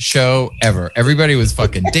best show ever. Everybody was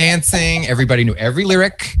fucking dancing. Everybody knew every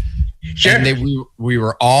lyric. Sure. And we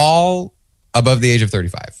were all above the age of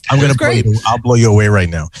 35. I'll blow you away right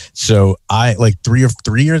now. So I like 3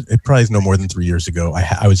 years, it probably is no more than 3 years ago.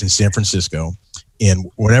 I was in San Francisco, and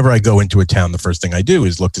whenever I go into a town, the first thing I do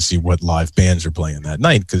is look to see what live bands are playing that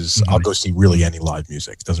night, because I'll go see really any live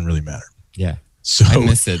music. It doesn't really matter. Yeah. So I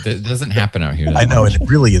miss it. It doesn't happen out here. I know, and it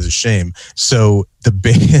really is a shame. So the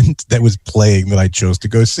band that was playing that I chose to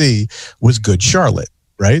go see was Good Charlotte,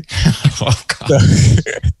 right? Oh, God.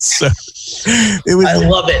 So it was. I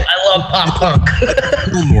love it. I love pop punk.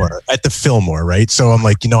 At the Fillmore, right? So I'm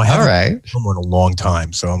like, I haven't been to Fillmore in a long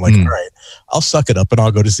time. So I'm like, all right, I'll suck it up and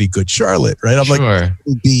I'll go to see Good Charlotte, right? I'm like, it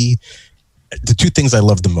would be the 2 things I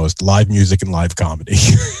love the most: live music and live comedy.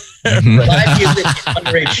 Live music and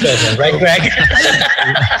underage children, right, Greg?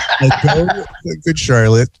 I go to Good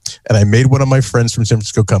Charlotte, and I made one of my friends from San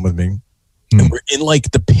Francisco come with me. And we're in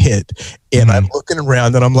like the pit, and I'm looking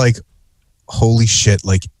around, and I'm like, holy shit,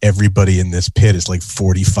 like everybody in this pit is like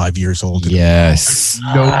 45 years old. Yes.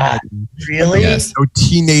 Really? Yes. No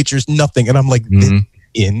teenagers, nothing. And I'm like, this is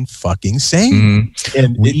insane.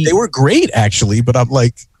 And they were great, actually, but I'm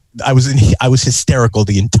like, I was hysterical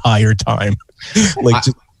the entire time, like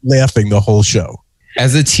just laughing the whole show.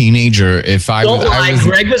 As a teenager, if I don't lie,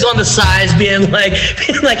 Greg was on the sides being like,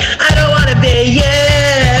 I don't want to be you.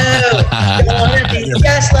 I want to be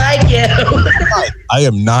just like you. I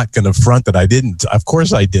am not going to front that I didn't. Of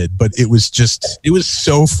course I did, but it was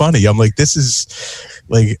so funny. I'm like, this is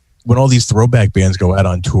like when all these throwback bands go out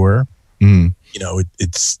on tour,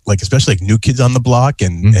 it's like, especially like New Kids on the Block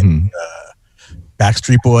and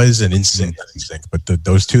Backstreet Boys and NSYNC, but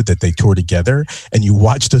those 2 that they tour together, and you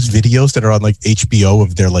watch those videos that are on like HBO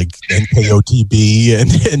of their like NKOTB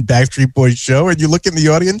and Backstreet Boys show, and you look in the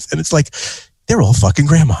audience and it's like, they're all fucking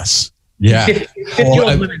grandmas. Yeah.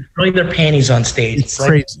 50-year-old women throwing their panties on stage. It's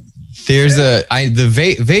crazy. There's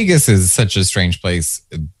Vegas is such a strange place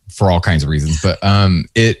for all kinds of reasons, but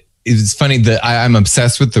it's funny that I'm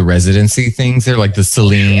obsessed with the residency things there, like the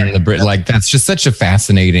Celine, the Brit, like that's just such a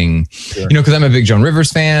fascinating, because I'm a big Joan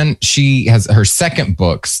Rivers fan. She has her second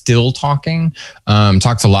book, Still Talking,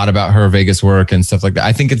 talks a lot about her Vegas work and stuff like that.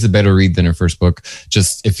 I think it's a better read than her first book,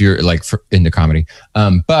 just if you're like into comedy.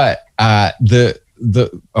 Why am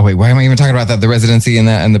I even talking about that? The residency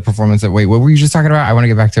and the performance. What were you just talking about? I want to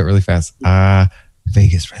get back to it really fast.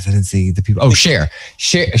 Vegas residency, the people. Oh, Cher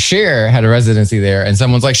had a residency there, and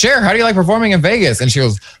someone's like, Cher, how do you like performing in Vegas? And she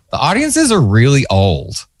goes, the audiences are really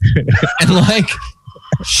old. And like,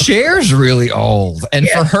 Cher's really old. And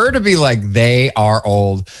for her to be like, they are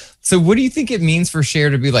old. So what do you think it means for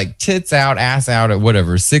Cher to be like tits out, ass out at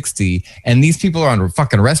whatever, 60, and these people are on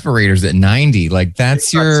fucking respirators at 90? Like,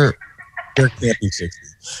 that's your... Cher can't be 60.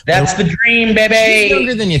 That's the dream, baby. She's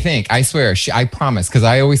younger than you think. I swear. I promise. Because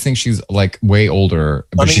I always think she's like way older,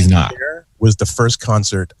 but she's not. Was the first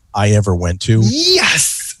concert I ever went to.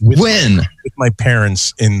 Yes. With my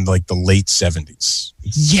parents in like the late 70s.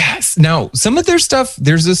 Yes. Now, some of their stuff,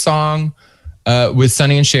 there's a song with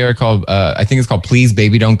Sonny and Cher called, I think it's called Please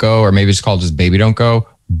Baby Don't Go, or maybe it's called just Baby Don't Go.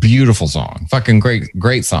 Beautiful song. Fucking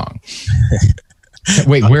great song.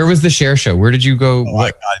 Wait, where was the Cher show? Where did you go? Oh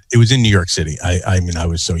my God. It was in New York City. I mean, I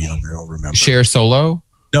was so young, I don't remember. Cher solo?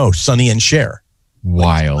 No, Sonny and Cher.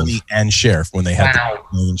 Wild. Sonny and Cher when they had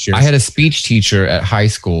the I had a speech teacher at high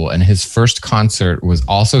school, and his first concert was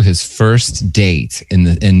also his first date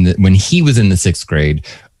when he was in the 6th grade,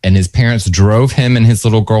 and his parents drove him and his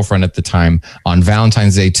little girlfriend at the time on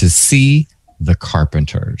Valentine's Day to see the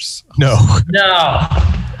Carpenters. No.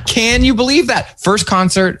 Can you believe that? First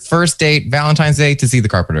concert, first date, Valentine's Day to see the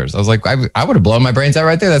Carpenters. I was like, I would have blown my brains out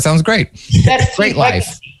right there. That sounds great. That's great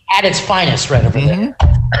life. At its finest right over there.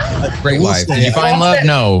 Great life. Did you find love?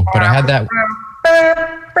 No, but I had that.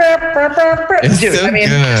 It's Dude, so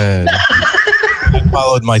good. I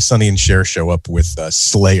followed my Sonny and Cher show up with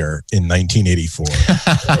Slayer in 1984.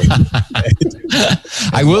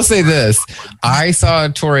 I will say this. I saw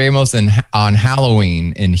Tori Amos on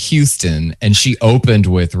Halloween in Houston, and she opened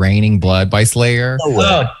with Raining Blood by Slayer.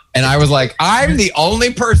 And I was like, I'm the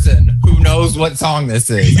only person who knows what song this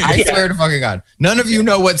is. I swear to fucking God. None of you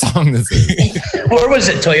know what song this is. Where was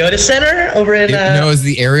it? Toyota Center over in... No, it was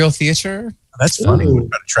the Ariel Theater. That's funny. We've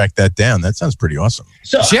got to track that down. That sounds pretty awesome.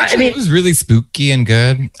 So she actually was really spooky and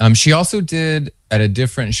good. She also did at a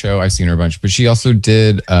different show. I've seen her a bunch, but she also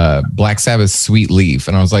did Black Sabbath's Sweet Leaf.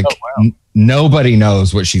 And I was like, nobody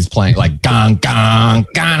knows what she's playing. Like, gong, gong,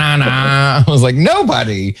 ga-na-na. I was like,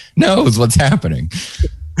 nobody knows what's happening.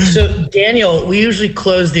 So, Daniel, we usually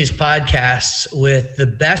close these podcasts with the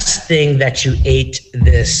best thing that you ate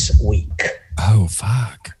this week. Oh,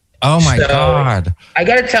 fuck. Oh, my God. I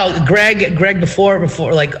got to tell Greg,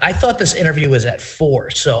 before, like, I thought this interview was at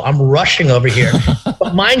 4, so I'm rushing over here.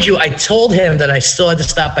 But mind you, I told him that I still had to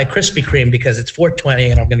stop by Krispy Kreme because it's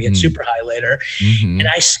 4:20 and I'm going to get super high later. Mm-hmm. And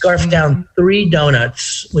I scarfed down 3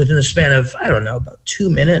 donuts within the span of, I don't know, about 2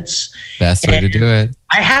 minutes. Best way to do it.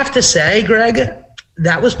 I have to say, Greg,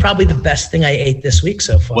 that was probably the best thing I ate this week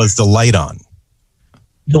so far. Was the light on?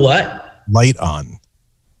 The what? Light on.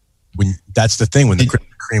 When that's the thing. When the Krispy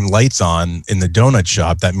Kreme light's on in the donut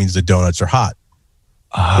shop, that means the donuts are hot.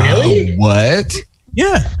 Really? What?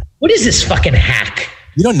 Yeah. What is this fucking hack?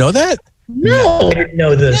 You don't know that? No, I didn't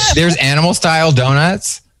know this. Yeah. There's animal style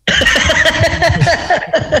donuts.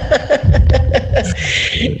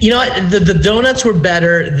 You know what? The donuts were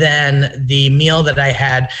better than the meal that I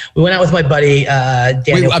had. We went out with my buddy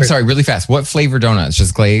Daniel. Wait, I'm sorry, really fast. What flavor donuts?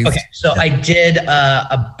 Just glazed? Okay, so I did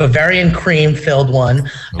a Bavarian cream filled one.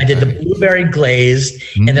 Okay. I did the blueberry glazed,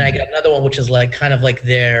 and then I got another one which is like kind of like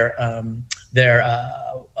their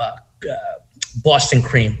Boston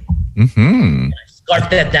cream. Mm-hmm.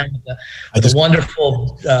 Scarfed that down with a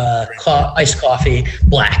wonderful iced coffee,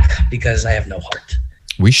 black, because I have no heart.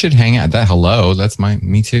 We should hang out. That's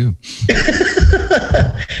me too.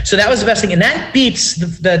 So that was the best thing. And that beats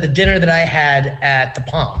the dinner that I had at the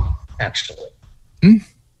Palm, actually.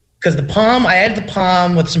 Because the Palm, I had the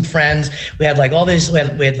Palm with some friends. We had like all these, we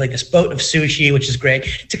had like this boat of sushi, which is great.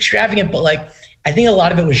 It's extravagant, but like, I think a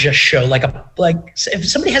lot of it was just show. Like if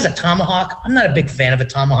somebody has a tomahawk, I'm not a big fan of a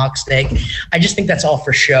tomahawk steak. I just think that's all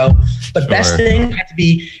for show. But best thing had to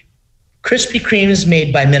be Krispy Kremes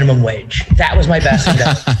made by minimum wage. That was my best thing.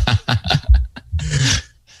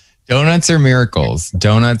 Donuts are miracles.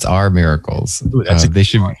 Donuts are miracles. Ooh,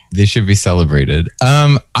 they should be celebrated.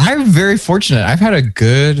 I'm very fortunate. I've had a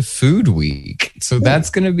good food week, so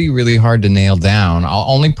that's going to be really hard to nail down. I'll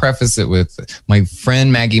only preface it with my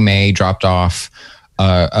friend Maggie May dropped off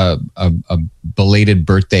a belated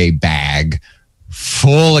birthday bag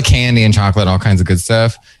full of candy and chocolate, all kinds of good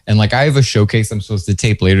stuff. And like, I have a showcase I'm supposed to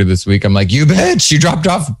tape later this week. I'm like, you bitch, you dropped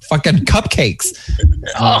off fucking cupcakes.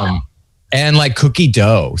 And like cookie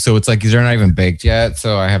dough. So it's like, they're not even baked yet.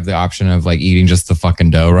 So I have the option of like eating just the fucking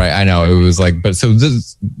dough, right? I know it was like, but so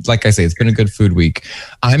this, like I say, it's been a good food week.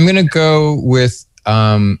 I'm going to go with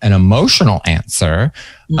an emotional answer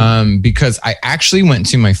because I actually went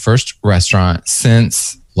to my first restaurant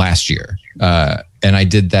since last year. And I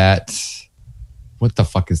did that. What the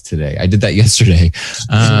fuck is today? I did that yesterday.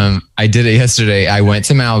 I did it yesterday. I went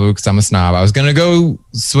to Malibu because I'm a snob. I was going to go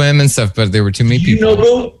swim and stuff, but there were too many people. You know,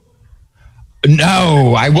 bro?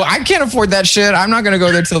 No, I can't afford that shit. I'm not going to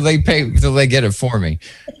go there till they get it for me.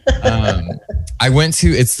 I went to,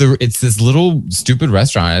 it's this little stupid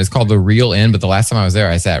restaurant. It's called The Real Inn. But the last time I was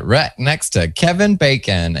there, I sat right next to Kevin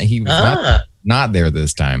Bacon. He was not there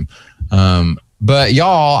this time. But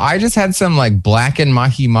y'all, I just had some like blackened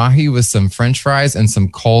mahi-mahi with some French fries and some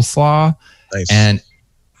coleslaw. Nice. And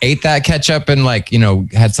ate that ketchup and like, you know,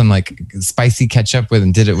 had some like spicy ketchup with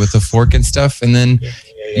and did it with a fork and stuff. And then,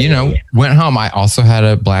 went home. I also had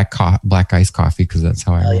a black iced coffee because that's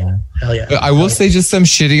how I roll. Hell yeah. But I will say just some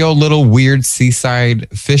shitty old little weird seaside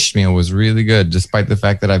fish meal was really good, despite the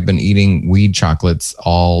fact that I've been eating weed chocolates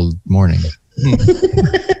all morning.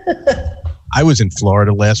 I was in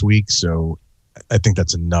Florida last week, so I think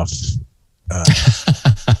that's enough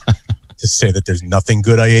to say that there's nothing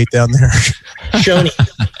good I ate down there. Shoney.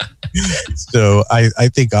 So I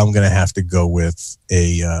think I'm going to have to go with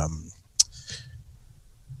a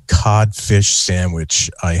codfish sandwich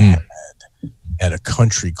I had at a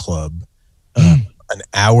country club an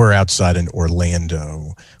hour outside in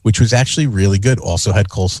Orlando, which was actually really good. Also had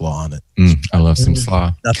coleslaw on it. I love some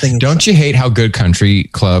slaw. Don't you hate how good country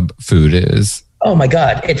club food is? Oh my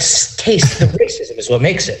God! It's taste. The racism is what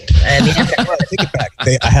makes it. And Well, take it back.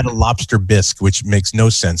 I had a lobster bisque, which makes no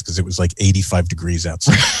sense because it was like 85 degrees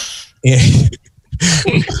outside. And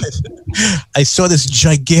I saw this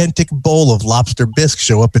gigantic bowl of lobster bisque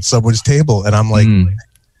show up at someone's table, and I'm like,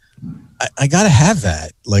 I gotta have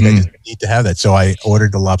that. Like, I just need to have that. So I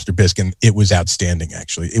ordered the lobster bisque, and it was outstanding.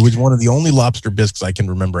 Actually, it was one of the only lobster bisques I can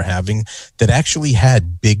remember having that actually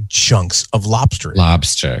had big chunks of lobster in it.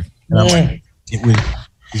 Lobster. And I'm like, it was.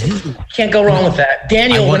 Can't go wrong with that.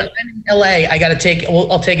 Daniel, when I'm in LA, I gotta take.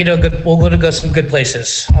 I'll take you to we'll go to some good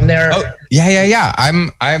places. I'm there. Oh, yeah.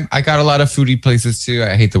 I got a lot of foodie places too.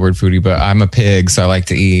 I hate the word foodie, but I'm a pig, so I like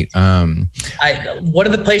to eat. One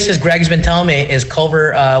of the places Greg's been telling me is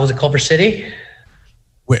Culver. Was it Culver City?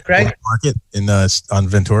 Wait, Greg? Black Market in on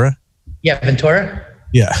Ventura. Yeah, Ventura.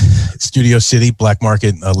 Yeah, Studio City Black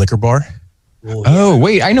Market liquor bar. Ooh, Oh,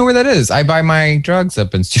 wait, I know where that is. I buy my drugs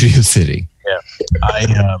up in Studio City. Yeah,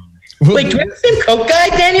 Wait, do we have the same Coke guy,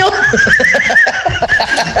 Daniel?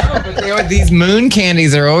 No, but these moon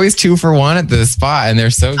candies are always 2 for $1 at this spot, and they're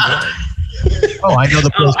so good. Oh, I know the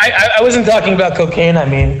place. I wasn't talking about cocaine. I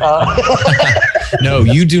mean, No,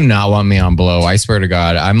 you do not want me on blow. I swear to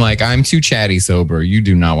God, I'm too chatty sober. You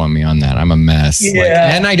do not want me on that. I'm a mess.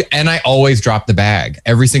 Yeah. And I always drop the bag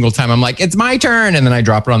every single time. I'm like, it's my turn, and then I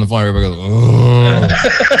drop it on the floor. Everybody goes, oh.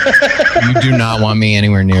 You do not want me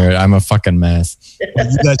anywhere near it. I'm a fucking mess. Well,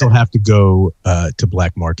 you guys will have to go to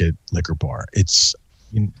Black Market Liquor Bar. It's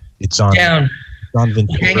on down. on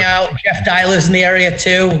Ventura. Hang out. Jeff Dye lives in the area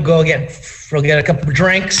too. We'll get a couple of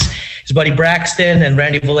drinks. His buddy Braxton and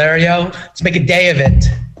Randy Valerio. Let's make a day of it.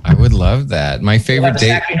 I would love that. My favorite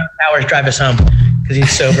date. Powers drive us home because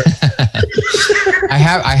he's sober. I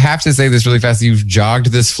have to say this really fast. You've jogged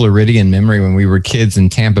this Floridian memory when we were kids in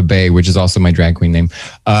Tampa Bay, which is also my drag queen name.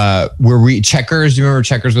 Where Checkers, do you remember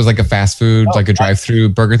Checkers was like a fast food, like a drive-through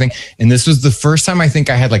burger thing? And this was the first time I think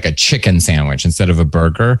I had like a chicken sandwich instead of a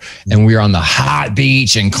burger. And we were on the hot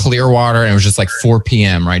beach in Clearwater, and it was just like 4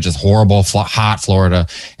 p.m., right? Just horrible, hot Florida.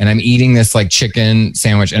 And I'm eating this like chicken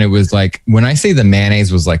sandwich, and it was like, when I say the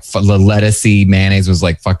mayonnaise was like, the lettucey mayonnaise was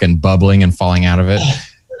like fucking bubbling and falling out of it.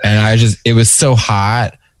 And it was so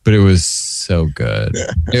hot, but it was so good.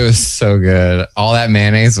 It was so good. All that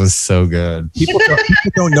mayonnaise was so good. People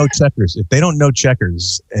don't know Checkers. If they don't know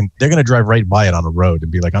Checkers, and they're going to drive right by it on the road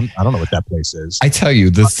and be like, I don't know what that place is. I tell you,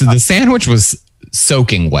 the sandwich was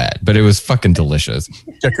soaking wet, but it was fucking delicious.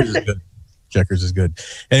 Checkers is good. Checkers is good.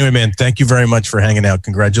 Anyway, man, thank you very much for hanging out.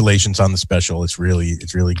 Congratulations on the special. It's really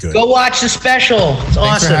good. Go watch the special. It's Thanks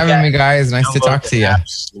awesome. for having me, guys. Nice to talk to you.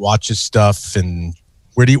 Watch his stuff. And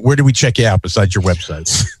where do we check you out besides your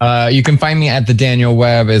websites? You can find me at The Daniel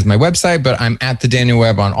Webb is my website, but I'm at The Daniel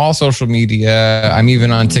Webb on all social media. I'm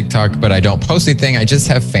even on TikTok, but I don't post anything. I just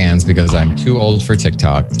have fans because I'm too old for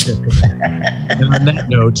TikTok. And on that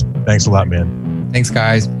note, thanks a lot, man. Thanks,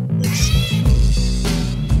 guys. Thanks.